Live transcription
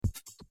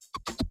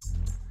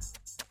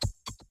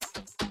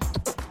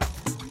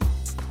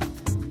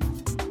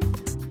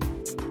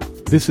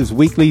This is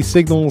Weekly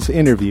Signals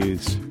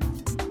Interviews,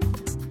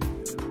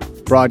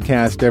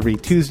 broadcast every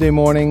Tuesday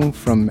morning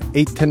from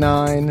 8 to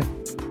 9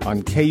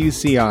 on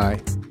KUCI,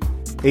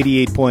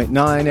 88.9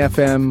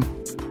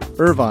 FM,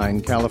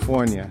 Irvine,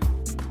 California.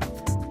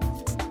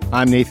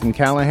 I'm Nathan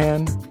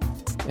Callahan.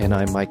 And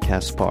I'm Mike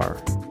Kaspar.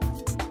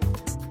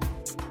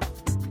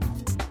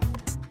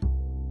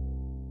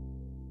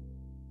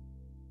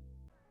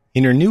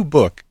 In her new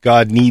book,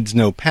 God Needs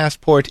No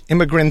Passport,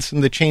 Immigrants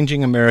and the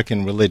Changing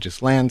American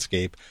Religious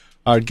Landscape,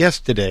 our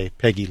guest today,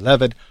 Peggy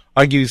Levitt,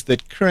 argues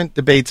that current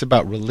debates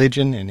about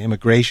religion and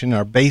immigration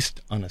are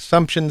based on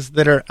assumptions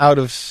that are out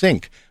of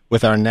sync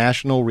with our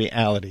national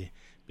reality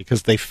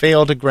because they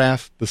fail to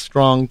grasp the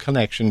strong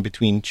connection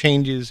between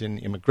changes in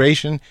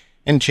immigration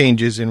and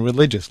changes in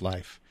religious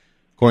life.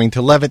 According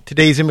to Levitt,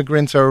 today's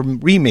immigrants are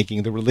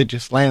remaking the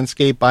religious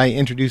landscape by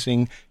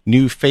introducing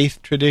new faith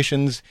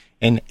traditions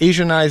and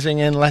Asianizing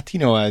and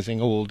Latinoizing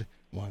old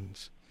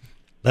ones.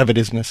 Levitt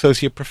is an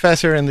associate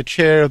professor and the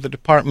chair of the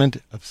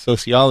Department of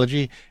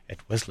Sociology at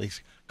Wesley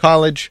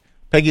College.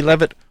 Peggy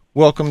Levitt,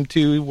 welcome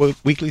to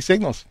Weekly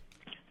Signals.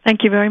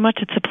 Thank you very much.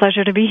 It's a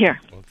pleasure to be here.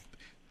 Well,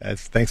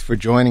 thanks for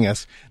joining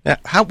us. Now,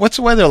 what's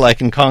the weather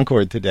like in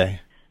Concord today?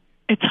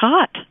 It's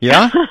hot.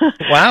 Yeah?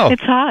 Wow.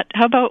 It's hot.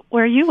 How about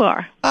where you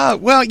are?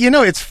 Well,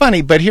 it's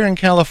funny, but here in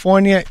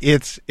California,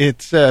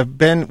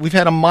 we've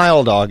had a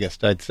mild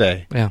August, I'd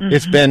say. Yeah. Mm-hmm.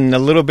 It's been a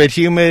little bit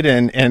humid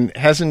and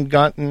hasn't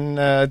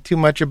gotten too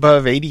much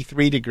above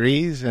 83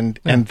 degrees, and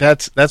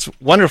that's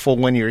wonderful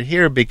when you're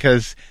here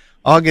because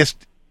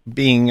August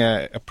being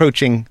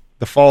approaching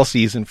the fall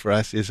season for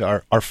us is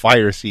our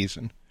fire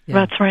season. Yeah.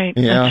 That's right.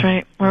 Yeah. That's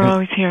right. We're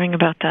always hearing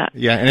about that.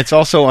 Yeah, and it's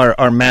also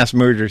our mass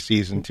murder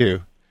season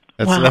too.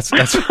 That's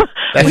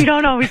we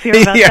don't always hear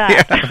about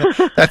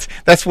that. Yeah.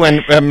 That's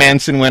when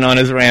Manson went on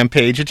his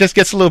rampage. It just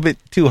gets a little bit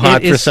too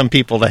hot for some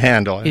people to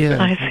handle.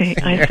 Yeah. I see.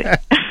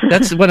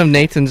 That's one of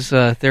Nathan's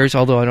theories,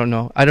 although I don't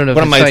know. One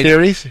of my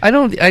theories? I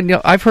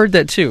know. I've heard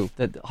that too,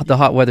 that the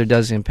hot weather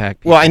does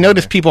impact people. Well, I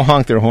notice people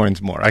honk their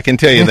horns more. I can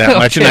tell you that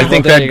much. Okay, And I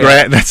think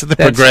that's the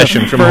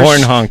progression from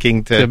horn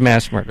honking to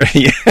mass murder.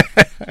 Yeah.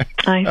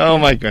 Oh,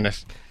 my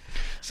goodness.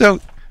 So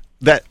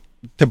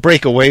to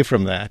break away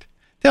from that,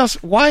 tell us,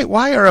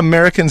 why are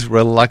Americans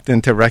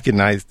reluctant to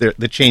recognize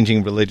the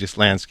changing religious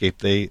landscape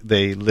they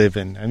live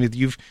in? I mean,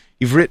 you've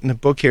written a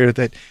book here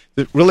that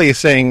really is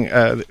saying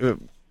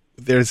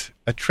there's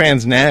a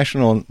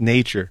transnational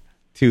nature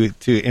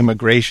to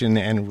immigration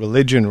and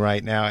religion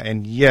right now,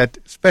 and yet,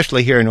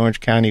 especially here in Orange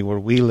County where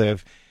we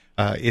live,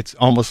 it's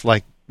almost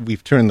like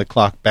we've turned the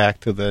clock back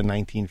to the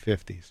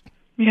 1950s.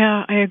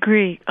 Yeah, I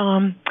agree.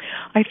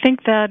 I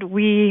think that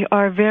we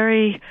are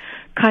very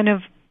kind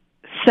of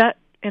set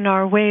in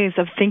our ways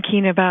of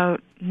thinking about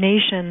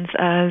nations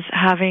as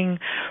having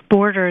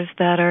borders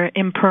that are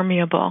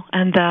impermeable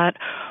and that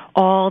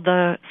all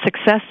the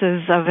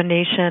successes of a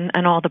nation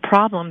and all the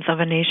problems of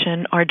a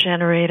nation are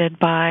generated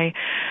by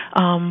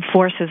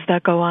forces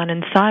that go on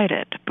inside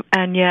it.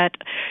 And yet,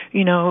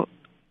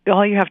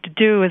 all you have to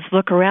do is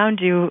look around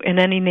you in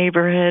any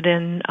neighborhood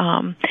in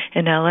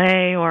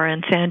LA or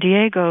in San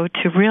Diego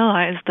to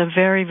realize the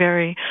very,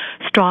 very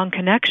strong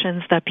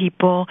connections that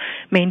people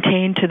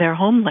maintain to their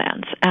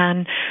homelands.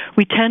 And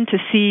we tend to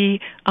see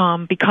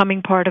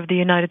becoming part of the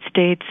United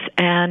States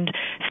and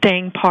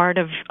staying part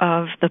of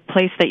the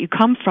place that you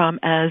come from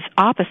as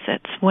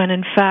opposites, when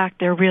in fact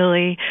they're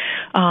really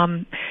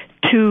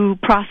two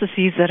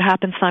processes that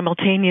happen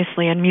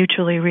simultaneously and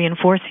mutually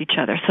reinforce each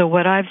other. So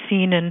what I've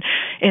seen in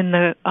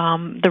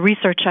the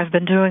research I've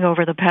been doing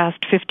over the past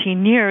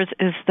 15 years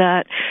is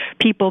that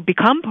people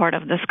become part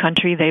of this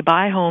country. They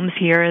buy homes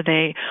here,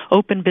 they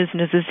open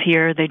businesses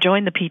here, they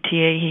join the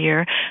PTA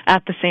here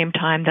at the same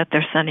time that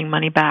they're sending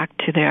money back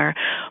to their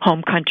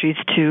home countries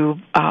to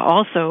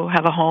also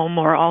have a home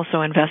or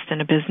also invest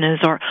in a business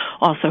or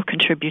also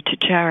contribute to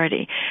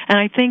charity. And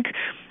I think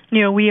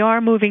we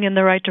are moving in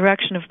the right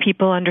direction of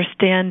people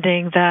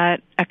understanding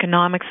that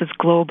economics is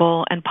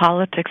global and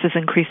politics is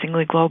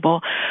increasingly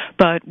global,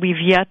 but we've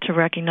yet to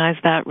recognize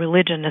that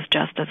religion is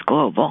just as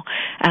global.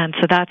 And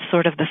so that's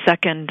sort of the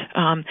second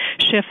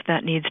shift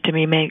that needs to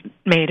be made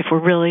if we're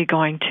really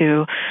going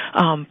to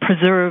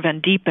preserve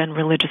and deepen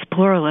religious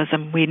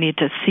pluralism. We need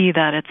to see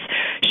that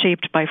it's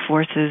shaped by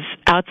forces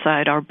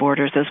outside our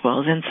borders as well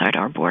as inside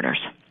our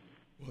borders.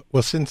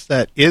 Well, since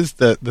that is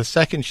the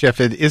second shift,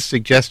 it is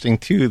suggesting,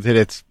 too, that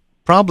it's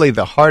probably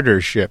the harder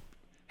shift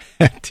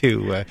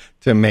to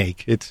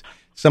make. It's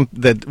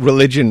that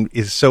religion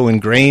is so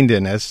ingrained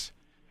in us.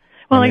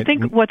 Well, I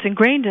think what's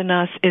ingrained in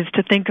us is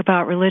to think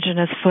about religion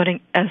as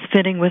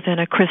fitting within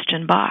a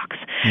Christian box.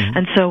 Mm-hmm.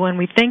 And so when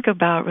we think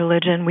about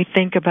religion, we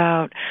think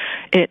about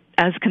it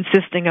as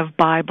consisting of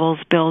Bibles,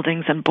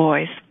 buildings, and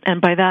boys.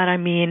 And by that I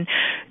mean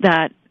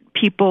that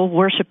people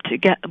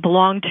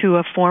belong to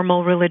a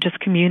formal religious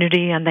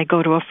community, and they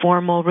go to a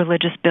formal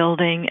religious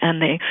building,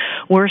 and they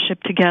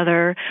worship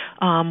together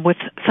with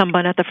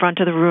someone at the front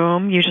of the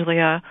room, usually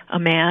a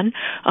man,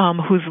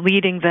 who's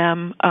leading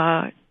them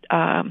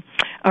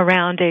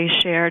around a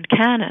shared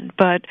canon.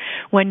 But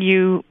when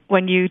you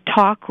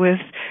talk with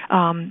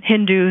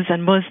Hindus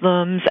and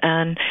Muslims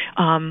and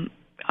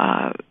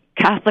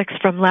Catholics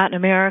from Latin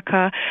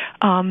America,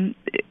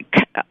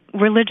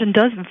 religion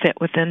doesn't fit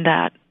within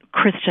that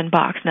Christian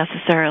box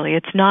necessarily.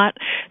 It's not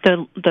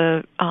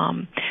the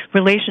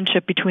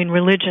relationship between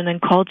religion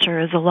and culture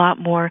is a lot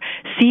more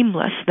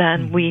seamless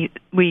than we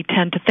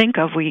tend to think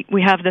of.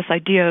 We have this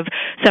idea of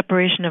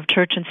separation of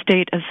church and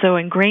state as so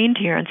ingrained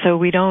here, and so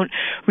we don't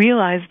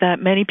realize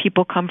that many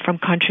people come from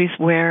countries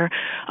where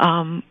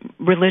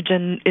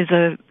religion is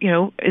as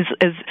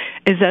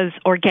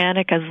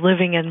organic as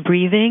living and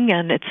breathing,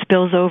 and it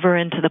spills over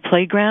into the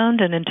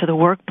playground and into the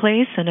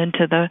workplace and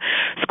into the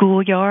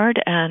schoolyard.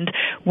 And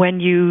when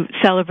you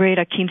celebrate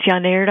a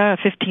quinceañera, a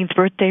 15th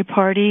birthday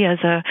party as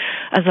a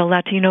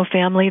Latino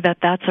family,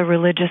 that's a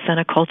religious and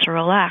a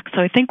cultural act.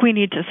 So I think we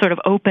need to sort of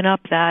open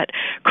up that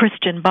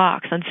Christian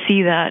box and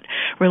see that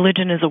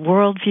religion is a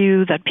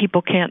worldview, that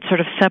people can't sort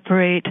of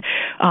separate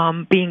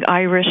being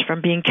Irish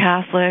from being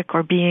Catholic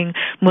or being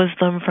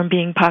Muslim from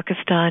being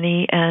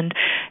Pakistani. And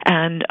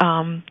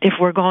if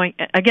we're going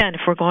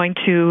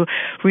to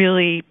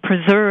really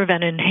preserve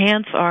and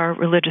enhance our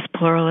religious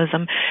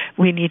pluralism,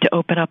 we need to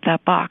open up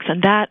that box.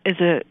 And that is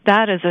a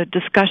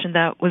discussion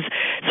that was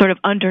sort of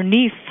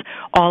underneath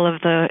all of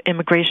the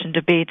immigration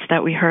debates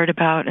that we heard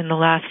about in the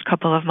last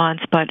couple of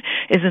months, but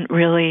isn't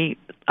really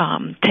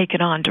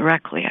taken on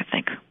directly, I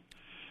think.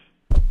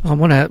 I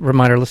want to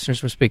remind our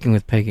listeners we're speaking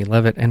with Peggy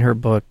Levitt, and her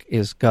book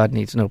is God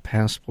Needs No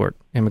Passport,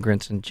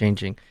 Immigrants and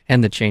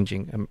the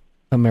Changing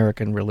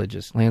American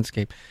Religious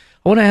Landscape.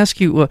 I want to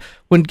ask you,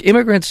 when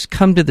immigrants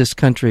come to this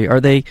country, are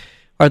they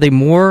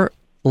more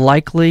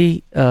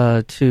likely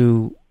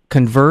to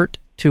convert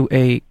to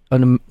a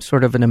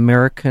sort of an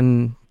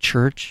American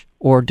church,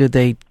 or do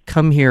they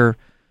come here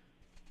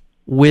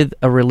with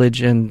a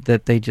religion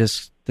that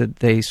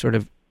they sort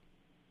of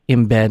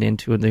embed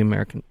into the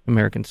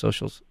American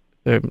social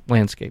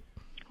landscape?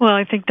 Well,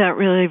 I think that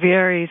really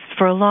varies.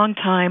 For a long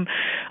time,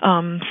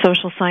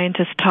 social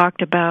scientists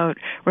talked about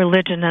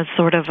religion as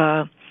sort of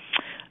a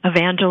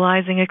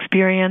evangelizing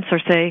experience, or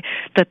say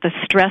that the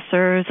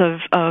stressors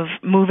of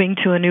moving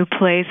to a new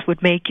place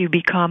would make you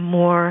become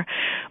more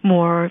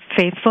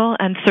faithful.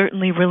 And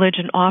certainly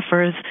religion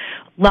offers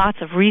lots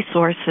of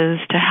resources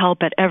to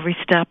help at every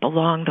step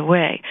along the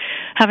way.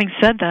 Having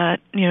said that,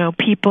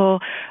 people,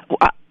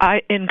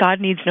 in God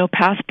Needs No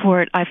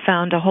Passport, I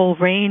found a whole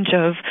range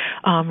of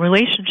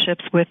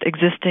relationships with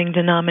existing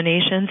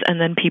denominations, and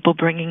then people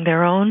bringing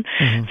their own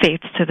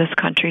faiths to this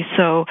country.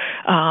 So,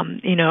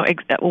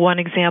 one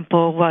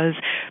example was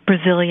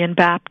Brazilian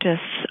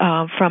Baptists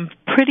from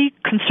pretty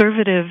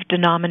conservative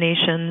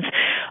denominations,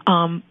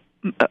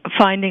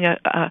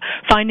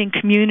 finding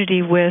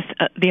community with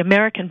the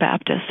American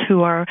Baptists,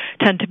 who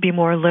tend to be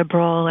more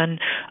liberal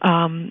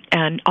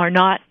and are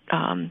not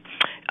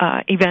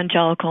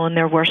evangelical in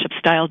their worship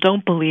style,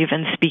 don't believe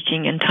in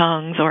speaking in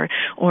tongues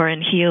or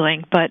in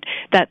healing, but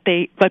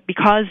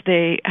because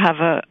they have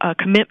a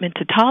commitment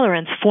to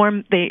tolerance,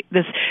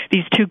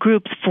 these two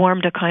groups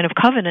formed a kind of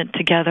covenant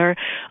together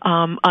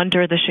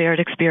under the shared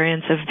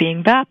experience of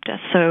being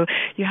Baptist. So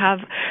you have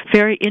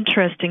very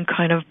interesting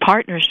kind of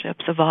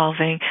partnerships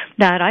evolving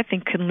that I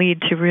think can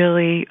lead to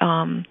really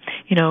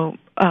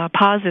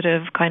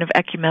positive kind of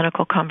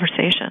ecumenical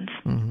conversations.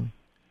 Mm-hmm.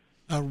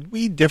 Are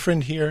we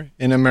different here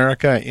in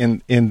America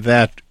in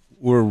that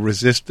we're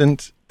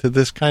resistant to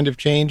this kind of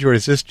change, or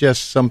is this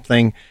just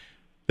something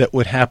that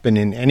would happen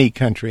in any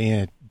country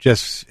and it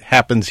just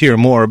happens here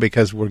more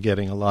because we're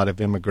getting a lot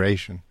of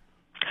immigration?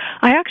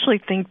 I actually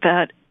think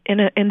that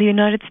in the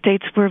United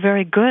States, we're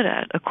very good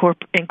at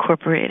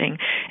incorporating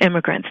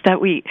immigrants.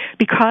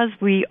 Because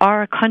we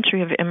are a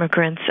country of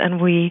immigrants,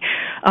 and we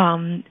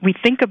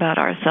think about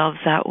ourselves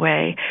that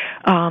way,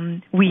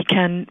 we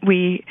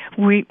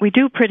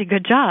do a pretty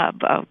good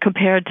job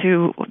compared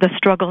to the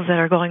struggles that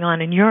are going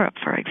on in Europe,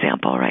 for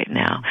example, right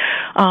now.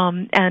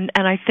 And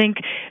I think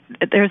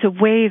there's a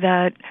way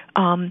that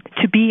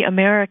to be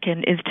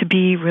American is to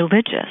be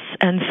religious,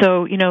 and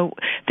so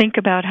think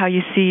about how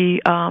you see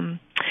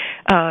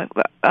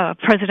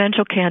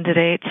presidential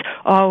candidates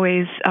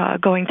always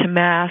going to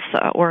mass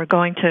or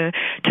going to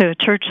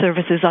church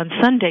services on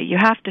Sunday. You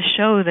have to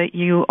show that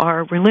you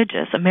are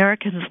religious.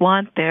 Americans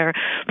want their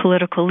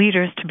political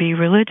leaders to be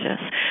religious.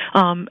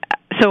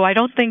 So I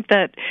don't think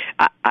that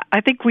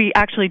I think we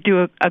actually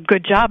do a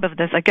good job of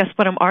this. I guess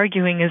what I'm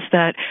arguing is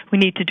that we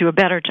need to do a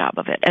better job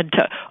of it, and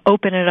to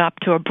open it up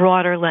to a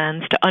broader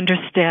lens, to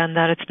understand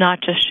that it's not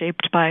just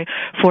shaped by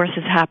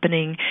forces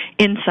happening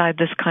inside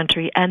this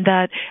country, and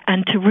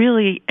to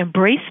really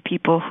embrace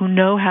people who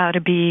know how to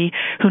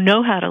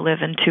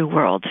live in two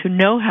worlds, who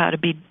know how to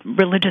be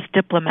religious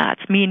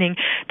diplomats, meaning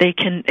they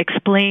can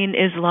explain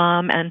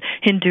Islam and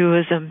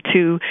Hinduism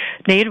to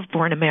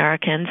native-born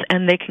Americans,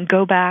 and they can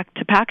go back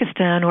to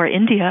Pakistan Pakistan or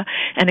India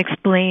and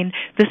explain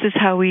this is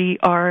how we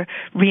are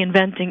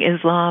reinventing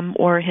Islam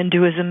or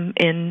Hinduism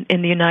in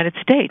the United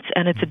States,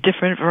 and it's a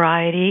different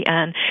variety,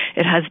 and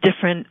it has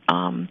different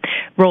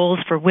roles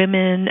for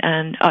women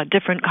and a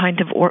different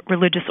kind of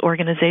religious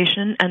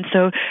organization. And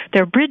so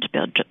they're bridge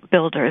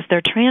builders,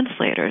 they're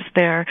translators,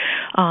 they're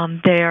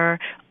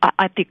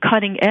at the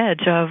cutting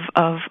edge of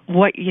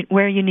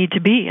where you need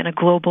to be in a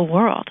global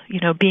world.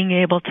 Being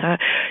able to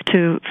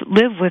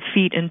live with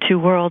feet in two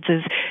worlds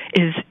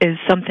is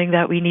something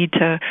that we need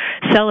to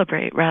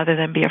celebrate rather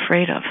than be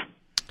afraid of.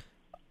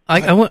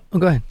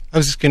 Go ahead. I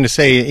was just going to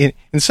say,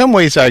 in some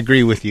ways, I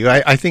agree with you.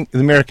 I think the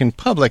American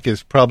public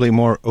is probably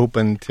more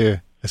open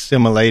to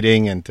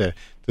assimilating and to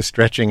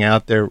stretching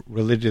out their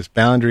religious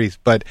boundaries,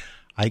 but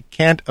I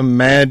can't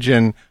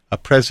imagine a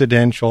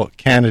presidential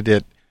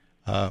candidate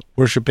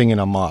worshiping in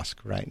a mosque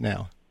right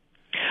now.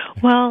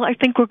 Well, I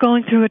think we're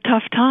going through a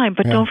tough time,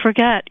 but don't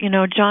forget,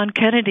 John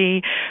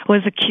Kennedy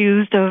was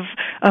accused of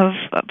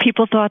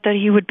people thought that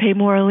he would pay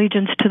more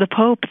allegiance to the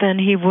Pope than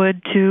he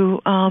would to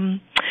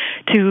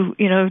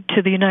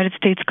the United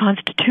States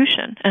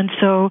Constitution. And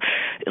so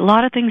a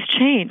lot of things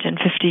change in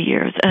 50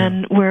 years,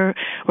 and we're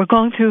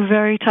going through a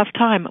very tough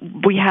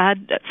time. We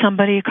had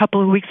somebody a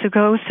couple of weeks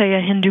ago say a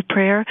Hindu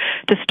prayer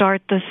to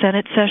start the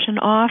Senate session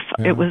off.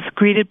 It was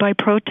greeted by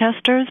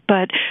protesters,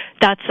 but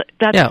that's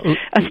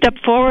a step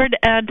forward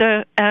and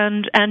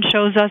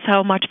shows us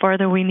how much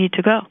farther we need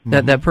to go.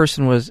 That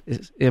person was,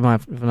 if I'm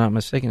not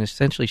mistaken,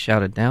 essentially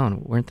shouted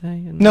down, weren't they?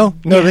 No,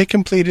 they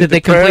completed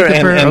the prayer.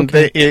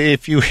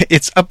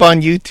 It's up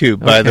on YouTube,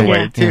 by the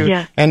way, too.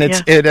 Yeah. And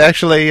it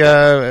actually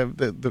I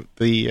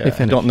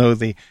don't know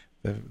the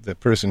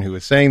person who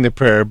was saying the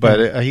prayer,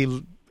 but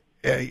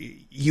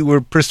you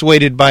were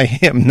persuaded by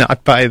him,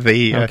 not by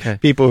the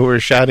people who were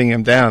shouting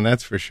him down.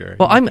 That's for sure.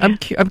 Well, I'm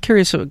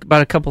curious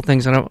about a couple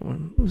things. I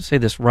don't say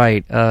this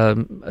right.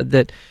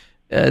 That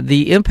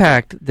the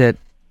impact that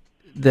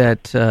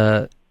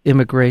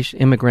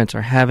immigrants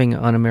are having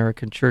on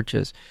American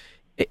churches.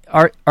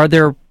 Are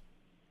there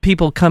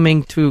people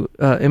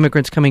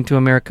immigrants coming to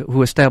America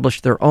who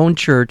establish their own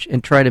church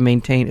and try to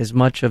maintain as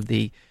much of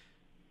the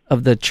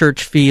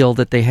church feel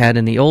that they had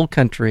in the old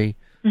country,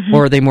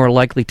 or are they more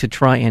likely to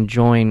try and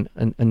join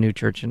a new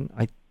church? And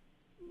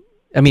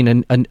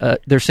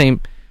they're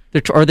saying,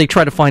 or they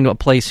try to find a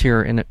place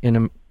here in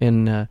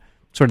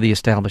sort of the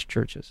established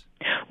churches?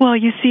 Well,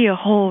 you see a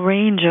whole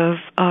range of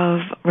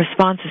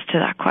responses to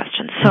that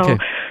question. So,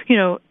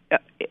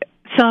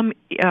 some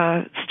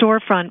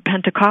storefront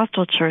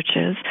Pentecostal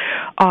churches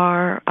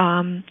are,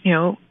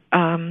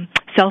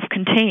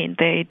 self-contained.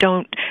 They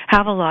don't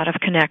have a lot of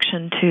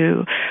connection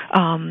to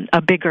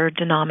a bigger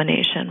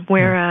denomination.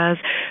 Whereas,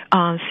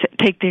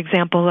 take the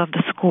example of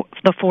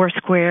the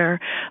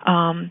Foursquare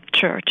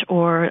Church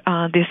or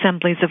the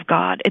Assemblies of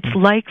God. It's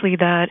likely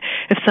that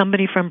if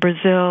somebody from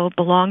Brazil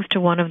belongs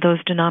to one of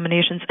those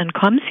denominations and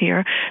comes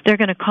here, they're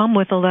going to come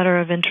with a letter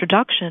of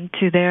introduction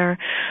to their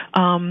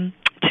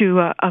to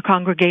a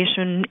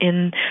congregation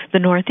in the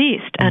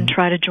Northeast and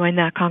try to join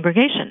that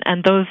congregation.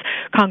 And those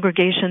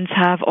congregations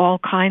have all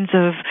kinds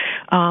of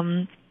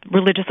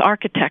religious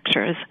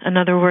architectures. In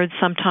other words,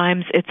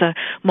 sometimes it's a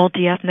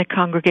multi-ethnic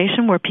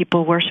congregation where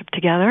people worship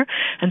together,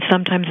 and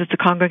sometimes it's a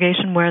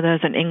congregation where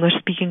there's an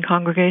English-speaking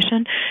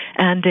congregation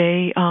and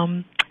a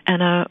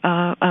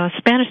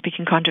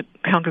Spanish-speaking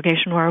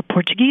congregation or a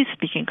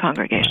Portuguese-speaking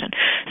congregation.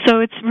 So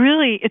it's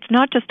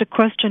not just a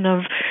question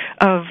of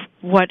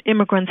what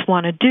immigrants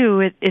want to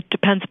do. It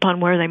depends upon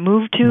where they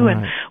move to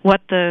and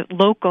what the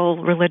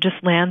local religious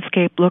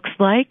landscape looks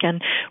like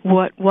and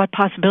what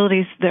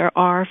possibilities there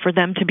are for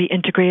them to be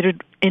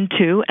integrated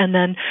into, and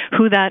then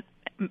who that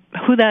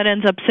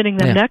ends up sitting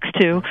them next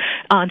to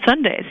on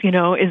Sundays.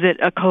 Is it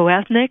a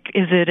co-ethnic?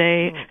 Is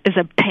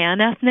a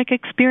pan-ethnic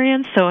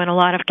experience? So in a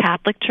lot of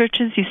Catholic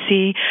churches, you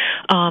see,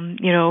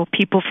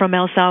 people from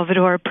El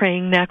Salvador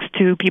praying next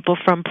to people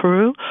from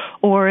Peru,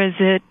 or is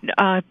it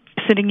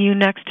sitting you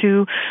next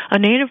to a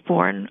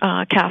native-born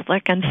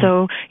Catholic? And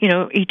so,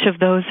 each of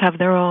those have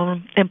their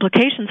own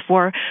implications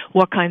for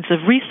what kinds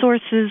of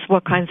resources,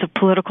 what kinds of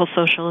political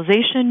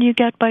socialization you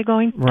get by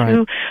going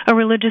to a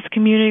religious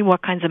community,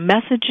 what kinds of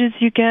messages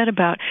you get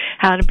about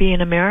how to be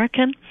an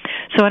American.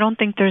 So I don't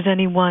think there's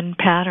any one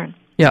pattern.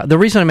 Yeah, the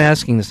reason I'm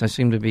asking this, I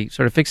seem to be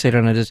sort of fixated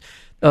on it, is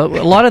a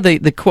lot of the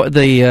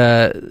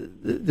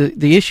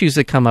issues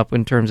that come up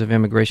in terms of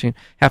immigration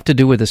have to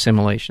do with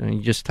assimilation, and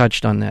you just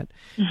touched on that.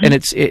 And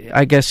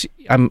I guess,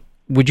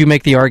 would you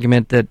make the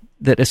argument that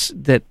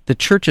the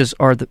churches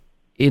are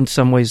in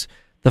some ways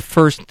the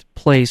first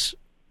place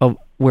of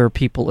where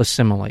people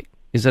assimilate?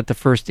 Is that the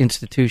first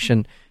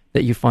institution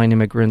that you find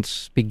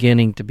immigrants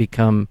beginning to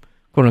become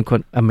quote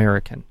unquote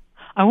American?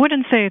 I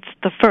wouldn't say it's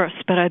the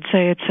first, but I'd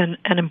say it's an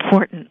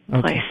important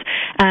place,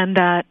 and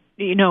that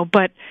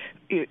but.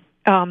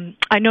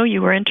 I know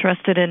you were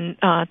interested in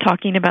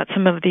talking about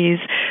some of these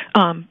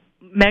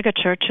mega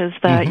churches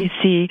that you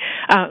see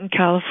out in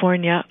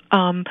California.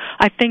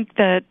 I think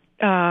that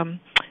the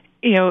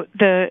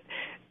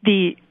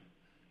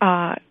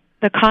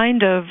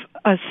kind of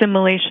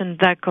assimilation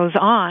that goes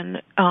on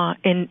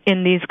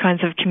in these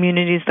kinds of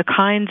communities, the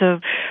kinds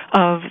of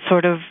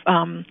sort of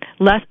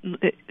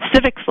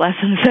civics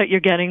lessons that you're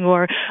getting,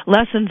 or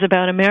lessons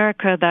about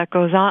America that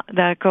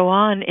go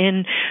on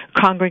in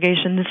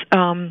congregations,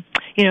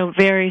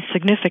 vary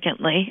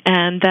significantly,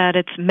 and that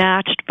it's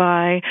matched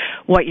by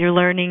what you're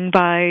learning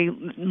by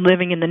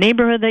living in the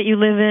neighborhood that you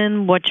live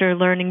in, what you're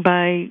learning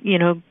by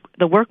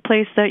the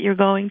workplace that you're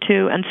going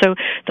to, and so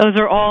those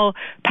are all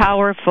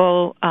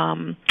powerful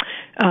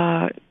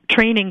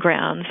training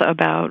grounds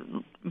about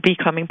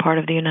becoming part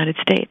of the United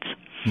States.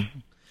 Mm-hmm.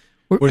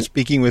 We're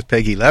speaking with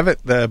Peggy Levitt.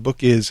 The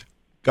book is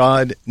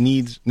God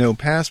Needs No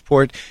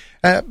Passport.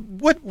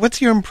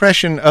 What's your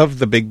impression of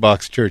the big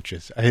box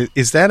churches?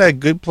 Is that a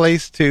good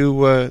place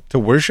to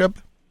worship?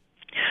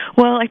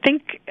 Well, I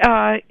think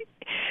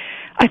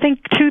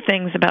two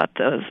things about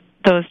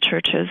those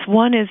churches.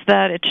 One is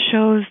that it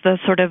shows the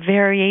sort of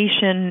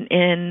variation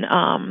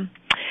in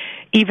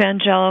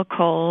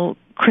evangelical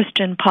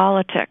Christian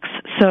politics.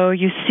 So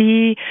you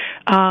see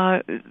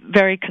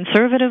very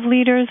conservative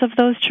leaders of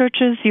those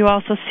churches. You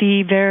also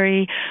see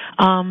very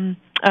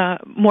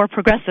more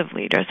progressive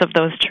leaders of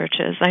those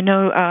churches. I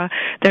know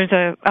there's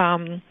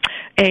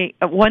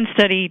one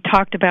study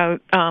talked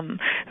about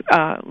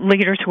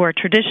leaders who are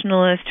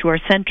traditionalists, who are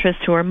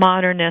centrists, who are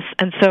modernists,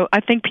 and so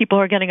I think people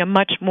are getting a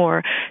much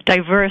more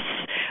diverse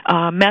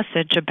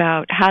message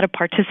about how to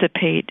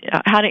participate,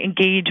 how to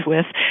engage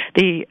with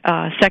the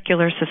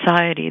secular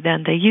society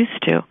than they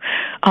used to.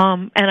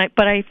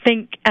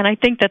 I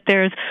think that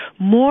there's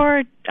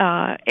more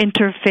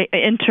interracial,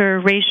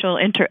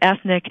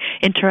 interethnic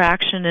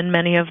interaction in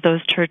many of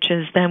those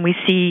churches than we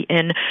see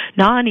in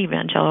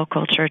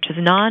non-evangelical churches,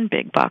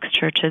 non-big box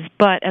churches,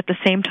 but at the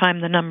same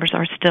time the numbers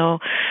are still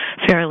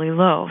fairly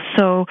low.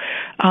 So,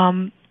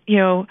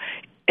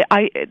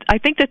 I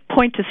think the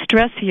point to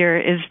stress here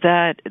is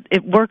that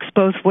it works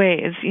both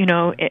ways.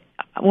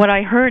 What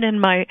I heard in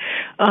my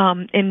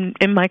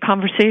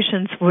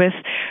conversations with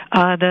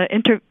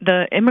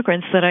the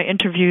immigrants that I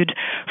interviewed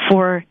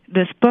for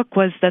this book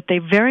was that they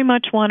very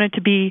much wanted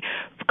to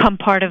become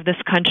part of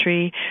this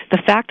country.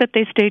 The fact that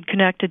they stayed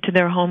connected to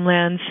their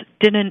homelands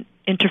didn't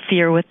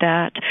interfere with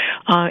that.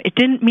 It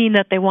didn't mean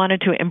that they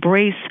wanted to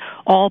embrace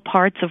all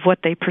parts of what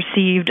they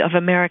perceived of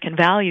American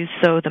values,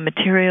 so the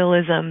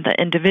materialism, the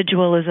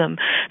individualism,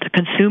 the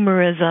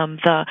consumerism,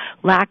 the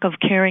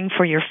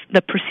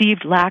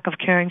perceived lack of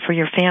caring for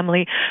your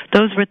family.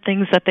 Those were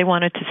things that they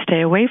wanted to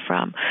stay away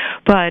from.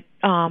 But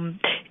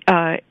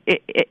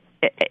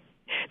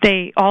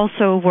they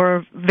also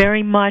were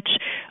very much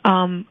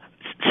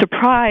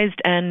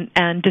surprised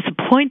and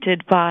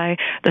disappointed by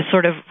the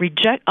sort of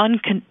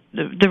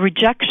the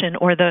rejection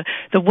or the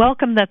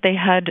welcome that they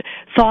had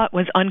thought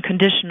was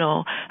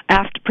unconditional,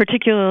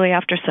 particularly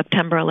after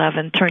September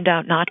 11th, turned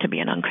out not to be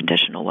an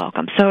unconditional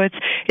welcome. So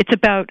it's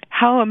about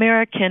how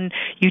American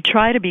you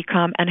try to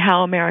become and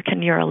how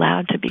American you're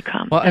allowed to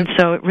become. Well, and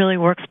so it really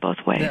works both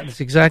ways. That's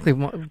exactly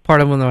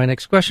part of one of my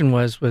next question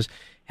was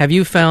have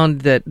you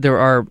found that there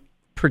are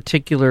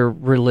particular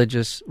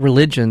religions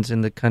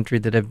in the country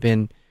that have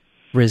been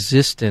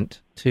resistant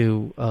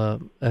to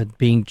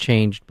being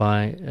changed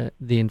by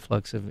the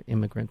influx of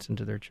immigrants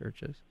into their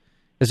churches?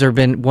 Has there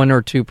been one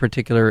or two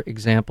particular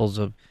examples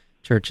of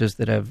churches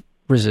that have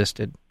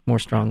resisted more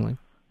strongly?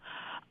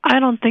 I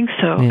don't think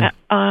so. Yeah.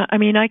 I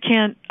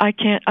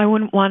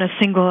wouldn't want to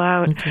single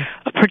out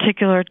a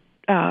particular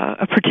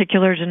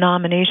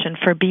denomination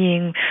for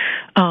being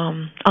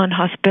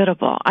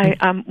unhospitable.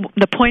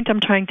 The point I'm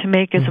trying to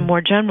make is a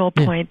more general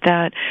point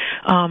that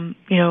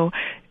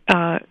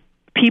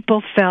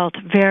people felt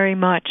very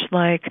much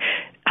like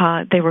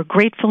they were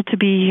grateful to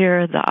be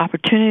here, the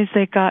opportunities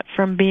they got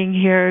from being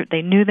here,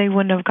 they knew they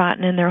wouldn't have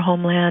gotten in their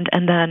homeland,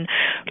 and then,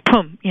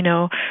 boom,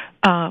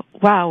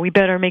 wow, we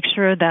better make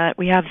sure that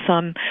we have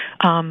some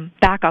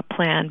backup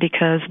plan,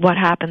 because what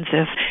happens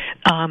if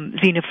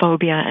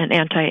xenophobia and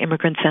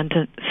anti-immigrant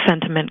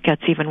sentiment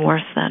gets even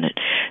worse than it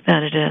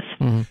is.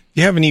 Mm-hmm. Do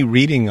you have any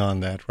reading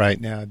on that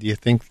right now? Do you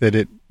think that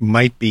it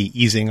might be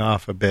easing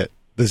off a bit,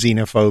 the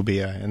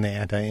xenophobia and the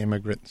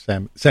anti-immigrant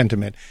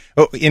sentiment?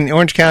 In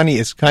Orange County,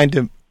 it's kind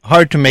of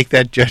hard to make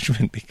that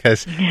judgment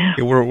because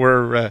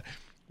we're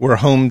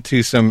home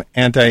to some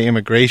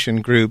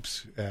anti-immigration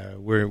groups.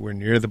 We're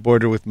near the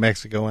border with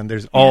Mexico, and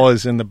there's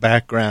always in the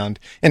background,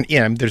 and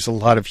there's a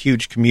lot of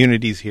huge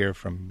communities here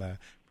from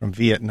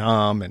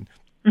Vietnam and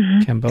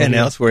Cambodia. And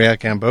elsewhere,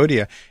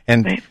 Cambodia,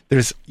 and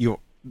there's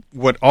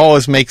what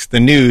always makes the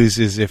news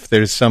is if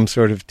there's some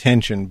sort of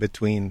tension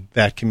between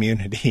that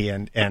community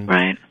and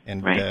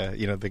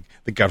the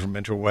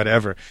government or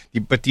whatever.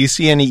 But do you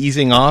see any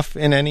easing off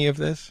in any of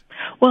this?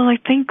 Well, I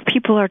think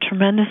people are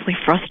tremendously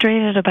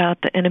frustrated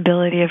about the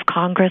inability of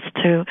Congress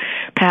to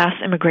pass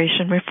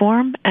immigration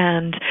reform,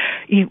 and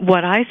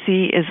what I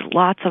see is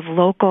lots of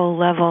local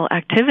level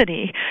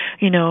activity.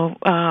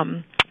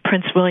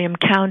 Prince William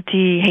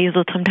County,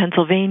 Hazleton,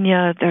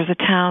 Pennsylvania. There's a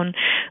town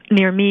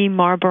near me,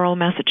 Marlborough,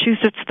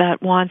 Massachusetts,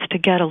 that wants to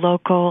get a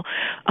local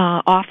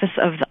office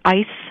of the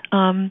ICE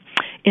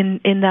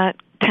in that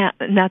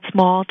in that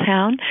small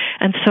town.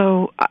 And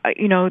so,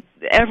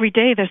 every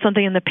day there's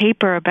something in the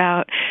paper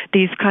about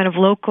these kind of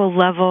local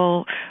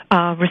level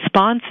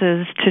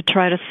responses to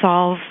try to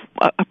solve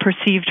a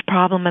perceived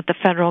problem that the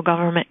federal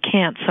government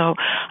can't. So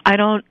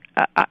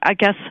I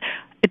guess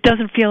it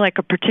doesn't feel like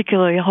a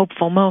particularly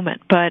hopeful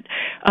moment, but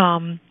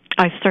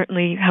I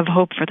certainly have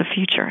hope for the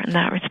future in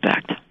that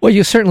respect. Well,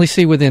 you certainly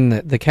see within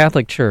the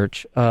Catholic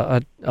Church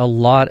a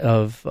lot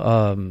of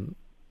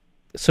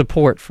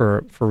support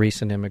for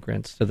recent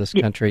immigrants to this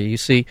country. You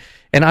see,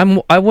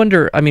 and I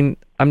wonder. I mean,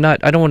 I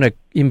don't want to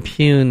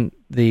impugn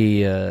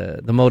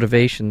the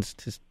motivations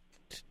to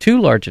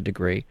too large a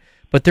degree,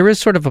 but there is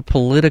sort of a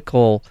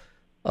political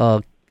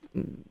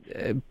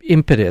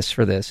impetus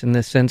for this, in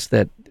the sense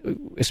that,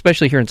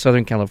 especially here in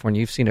Southern California,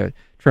 you've seen a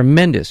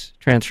tremendous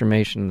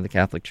transformation in the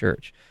Catholic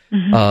Church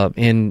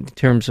in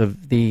terms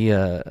of the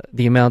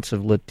amounts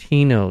of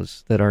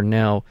Latinos that are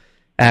now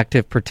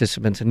active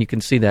participants, and you can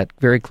see that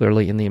very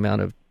clearly in the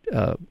amount of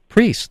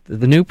priests.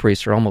 The new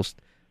priests are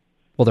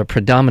they're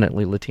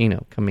predominantly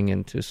Latino coming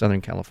into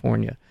Southern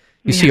California.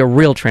 You see a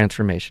real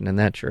transformation in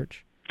that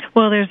church.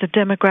 Well, there's a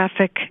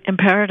demographic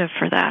imperative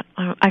for that.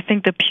 I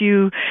think the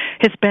Pew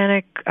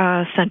Hispanic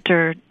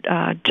Center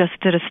just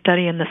did a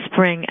study in the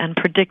spring and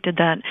predicted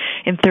that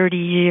in 30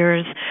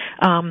 years,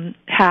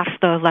 half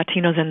the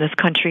Latinos in this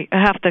country,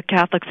 half the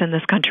Catholics in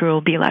this country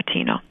will be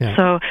Latino. Yeah.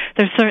 So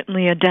there's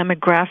certainly a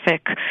demographic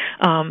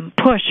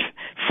push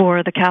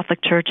for the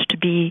Catholic Church to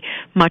be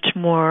much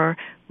more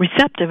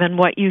receptive, and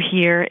what you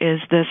hear is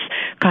this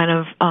kind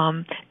of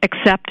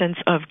acceptance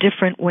of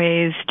different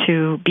ways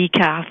to be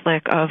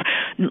Catholic, of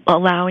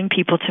allowing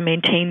people to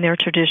maintain their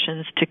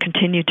traditions, to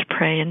continue to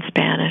pray in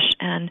Spanish,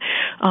 and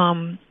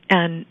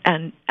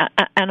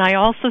I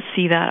also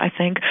see that, I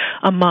think,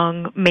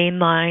 among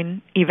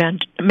mainline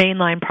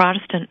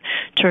Protestant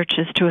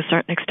churches to a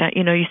certain extent.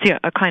 You see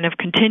a kind of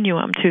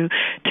continuum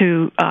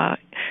to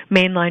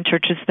mainline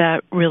churches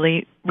that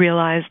really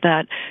realize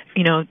that,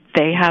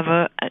 they have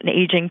an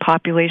aging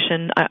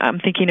population. I'm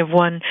thinking of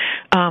one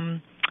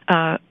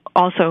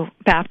also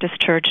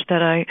Baptist church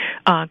that I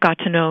got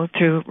to know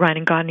through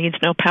writing God Needs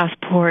No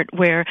Passport,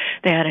 where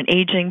they had an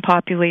aging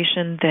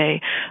population.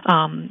 They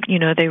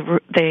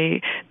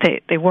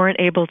weren't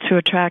able to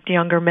attract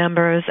younger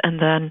members, and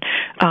then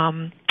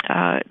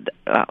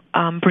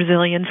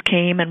Brazilians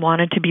came and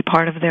wanted to be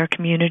part of their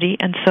community,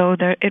 and so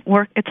it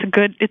worked.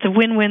 It's a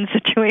win-win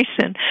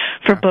situation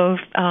for both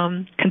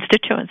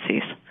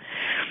constituencies.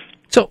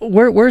 So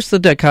where's the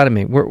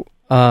dichotomy?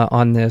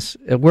 On this,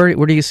 where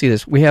do you see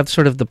this? We have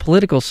sort of the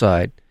political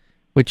side,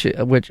 which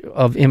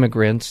of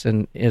immigrants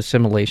and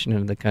assimilation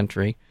into the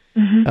country.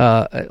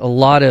 A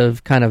lot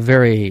of kind of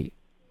very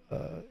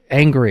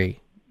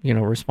angry,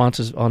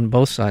 responses on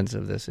both sides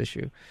of this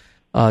issue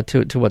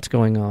to what's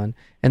going on.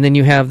 And then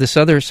you have this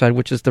other side,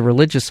 which is the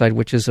religious side,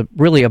 which is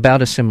really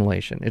about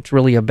assimilation. It's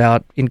really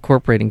about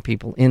incorporating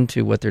people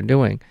into what they're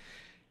doing.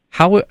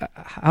 How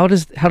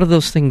do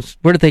those things?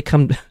 Where do they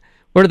come?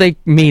 Where do they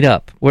meet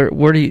up? Where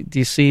do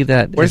you see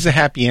that? Where's the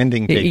happy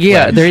ending take place?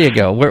 Yeah, there you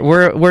go.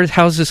 Where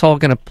how's this all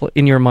going to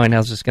in your mind?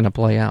 How's this going to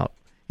play out?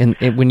 And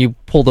when you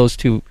pull those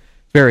two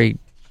very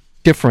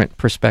different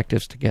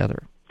perspectives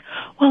together.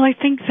 Well, I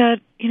think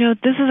that,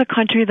 this is a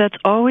country that's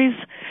always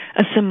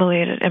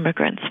assimilated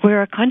immigrants.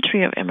 We're a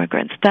country of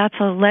immigrants. That's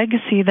a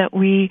legacy that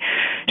we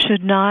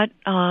should not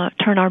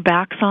turn our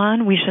backs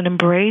on. We should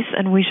embrace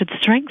and we should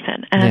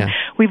strengthen. And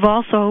we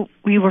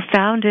were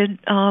founded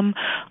on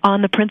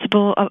the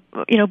principle of,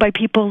 by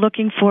people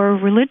looking for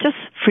religious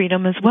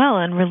freedom as well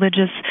and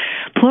religious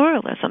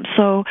pluralism.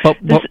 So,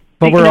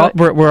 but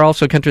we're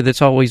also a country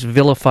that's always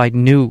vilified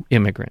new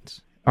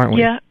immigrants, aren't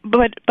we? Yeah,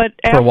 but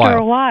after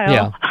a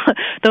while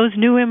those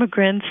new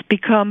immigrants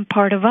become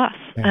part of us,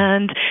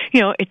 and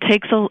it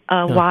takes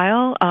a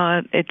while.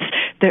 It's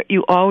there.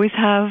 You always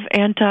have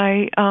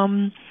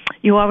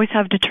you always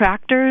have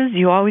detractors.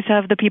 You always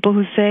have the people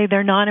who say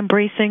they're not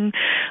embracing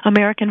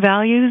American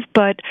values,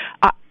 but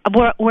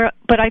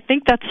I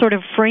think that's sort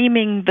of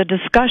framing the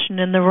discussion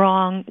in the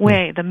wrong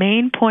way. The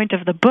main point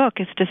of the book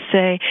is to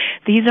say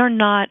these are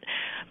not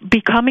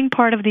becoming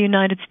part of the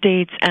United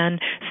States and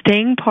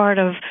staying part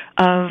of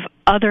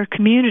other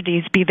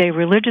communities, be they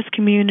religious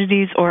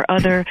communities or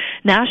other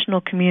national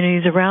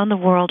communities around the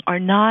world, are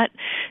not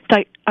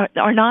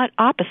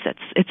opposites.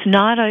 It's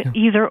not a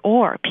either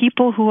or.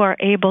 People who are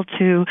able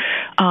to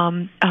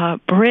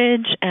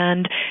bridge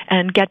and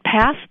get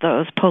past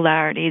those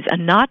polarities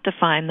and not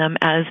define them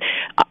as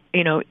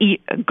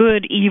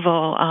good,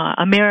 evil,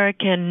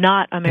 American,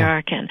 not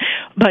American,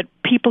 but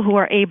people who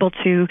are able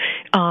to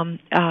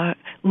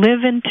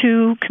live in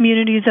two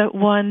communities at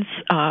once,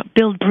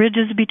 build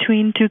bridges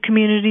between two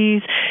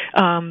communities,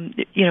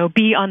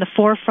 be on the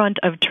forefront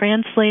of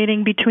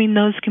translating between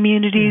those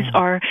communities,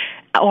 are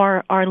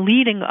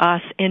leading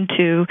us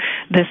into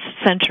this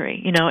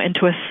century,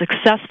 into a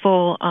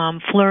successful,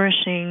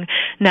 flourishing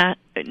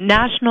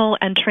national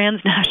and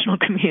transnational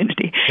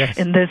community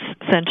in this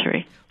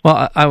century.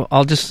 Well,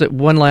 I'll just say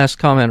one last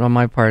comment on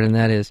my part, and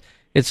that is,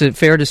 Is it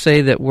fair to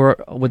say that we're,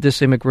 with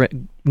this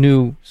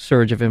new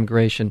surge of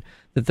immigration,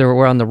 that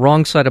we're on the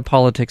wrong side of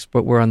politics,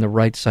 but we're on the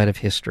right side of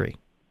history?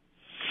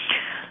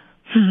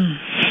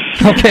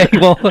 Okay,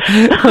 well,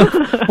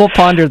 we'll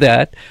ponder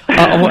that.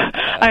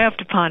 I have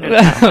to ponder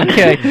that.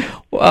 Okay.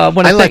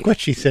 I like what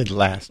she said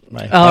last.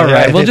 All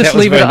right, we'll just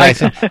leave it.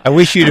 Nice. I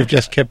wish you'd have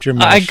just kept your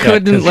mouth shut. I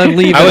couldn't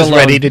leave it alone. I was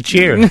ready to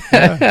cheer.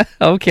 Yeah.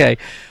 Okay.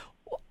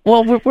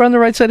 Well, we're on the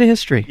right side of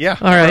history. Yeah.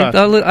 All right.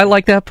 I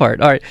like that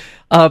part. All right.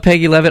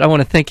 Peggy Levitt, I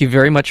want to thank you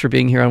very much for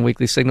being here on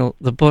Weekly Signal.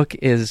 The book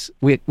is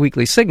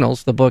Weekly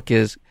Signals. The book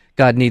is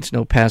God Needs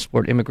No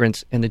Passport,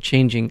 Immigrants and the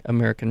Changing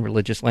American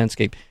Religious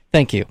Landscape.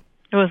 Thank you.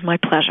 It was my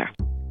pleasure.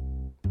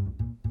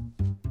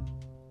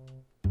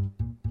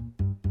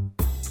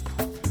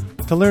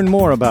 To learn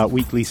more about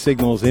Weekly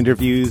Signals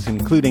interviews,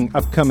 including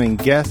upcoming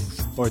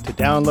guests, or to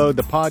download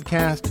the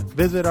podcast,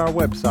 visit our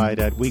website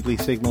at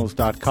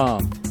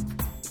weeklysignals.com.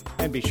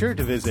 And be sure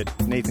to visit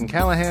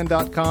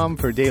nathancallahan.com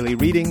for daily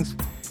readings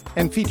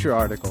and feature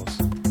articles.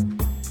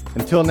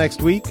 Until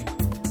next week,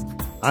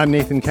 I'm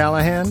Nathan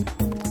Callahan.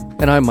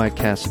 And I'm Mike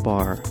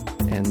Caspar,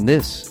 and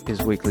this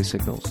is Weekly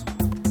Signals.